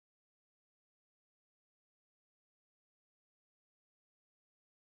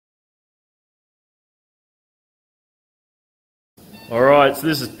All right, so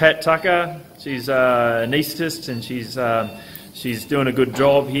this is Pat Tucker. She's an anaesthetist, and she's doing a good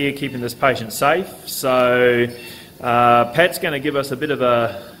job here keeping this patient safe. So Pat's going to give us a bit of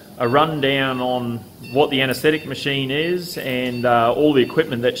a rundown on what the anaesthetic machine is and all the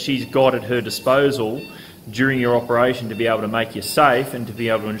equipment that she's got at her disposal during your operation to be able to make you safe and to be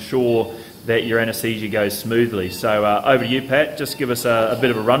able to ensure that your anaesthesia goes smoothly. So over to you, Pat. Just give us a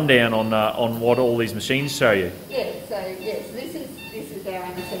bit of a rundown on what all these machines show you. Yeah, so this is our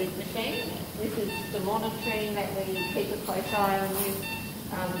anaesthetic machine. This is the monitoring that we keep a close eye on you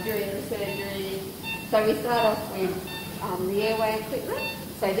during the surgery. So we start off with the airway equipment.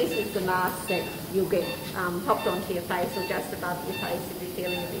 So this is the mask that you'll get popped onto your face or just above your face if you're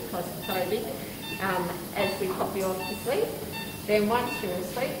feeling a bit claustrophobic as we pop you off to sleep. Then once you're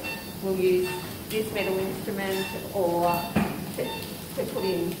asleep, we'll use this metal instrument or to put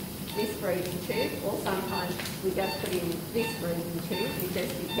in this breathing tube, or sometimes we just put in this breathing tube. It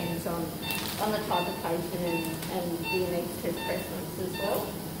just depends on the type of patient and the anaesthetist preference as well.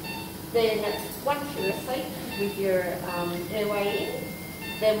 Then once you're asleep with your airway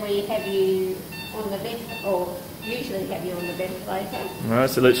in, then we have you on the or usually have you on the ventilator. All right,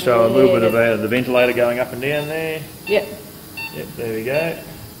 so let's show a little bit of the ventilator going up and down there. Yep. Yep, there we go.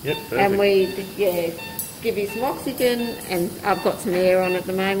 Yep, perfect. And we give you some oxygen, and I've got some air on at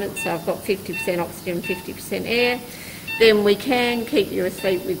the moment, so I've got 50% oxygen, 50% air. Then we can keep you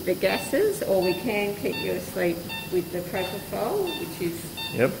asleep with the gases, or we can keep you asleep with the propofol, which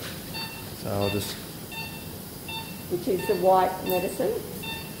is... Yep. So I'll just... which is the white medicine.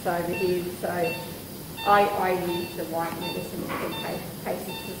 So over here, so I use the white medicine to put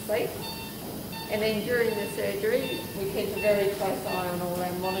patients to sleep. And then during the surgery, we keep a very close eye on all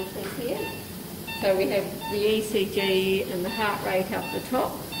our monitors here. So we have the ECG and the heart rate up the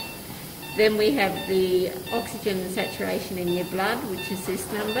top. Then we have the oxygen saturation in your blood, which is this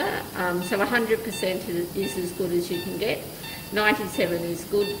number. So 100% is as good as you can get. 97 is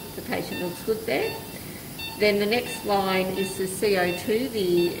good, the patient looks good there. Then the next line is the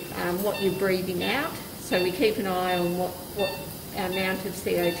CO2, what you're breathing out. So we keep an eye on what amount of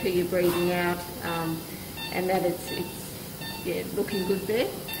CO2 you're breathing out, and that it's looking good there.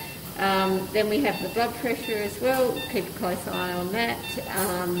 Then we have the blood pressure as well, keep a close eye on that.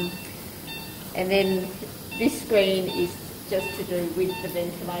 And then this screen is just to do with the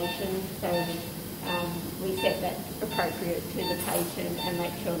ventilation, so we set that appropriate to the patient and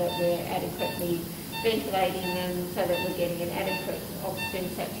make sure that we're adequately ventilating them so that we're getting an adequate oxygen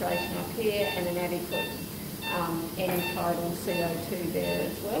saturation up here and an adequate end-tidal CO2 there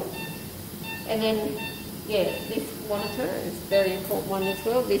as well. And then, this monitor is a very important one as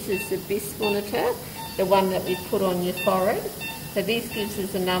well. This is the BIS monitor, the one that we put on your forehead. So this gives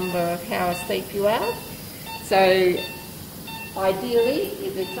us a number of how asleep you are. So ideally,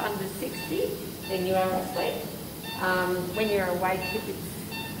 if it's under 60, then you are asleep. When you're awake, if it's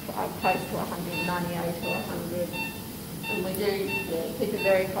close to 198 or 100, and we do keep a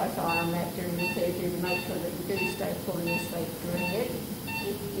very close eye on that during the surgery to make sure that you do stay fully asleep during it.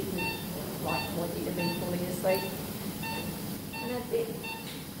 If you want you to be fully asleep. And that's it.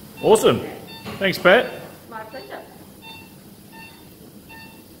 Awesome. Thanks, Pat. My pleasure.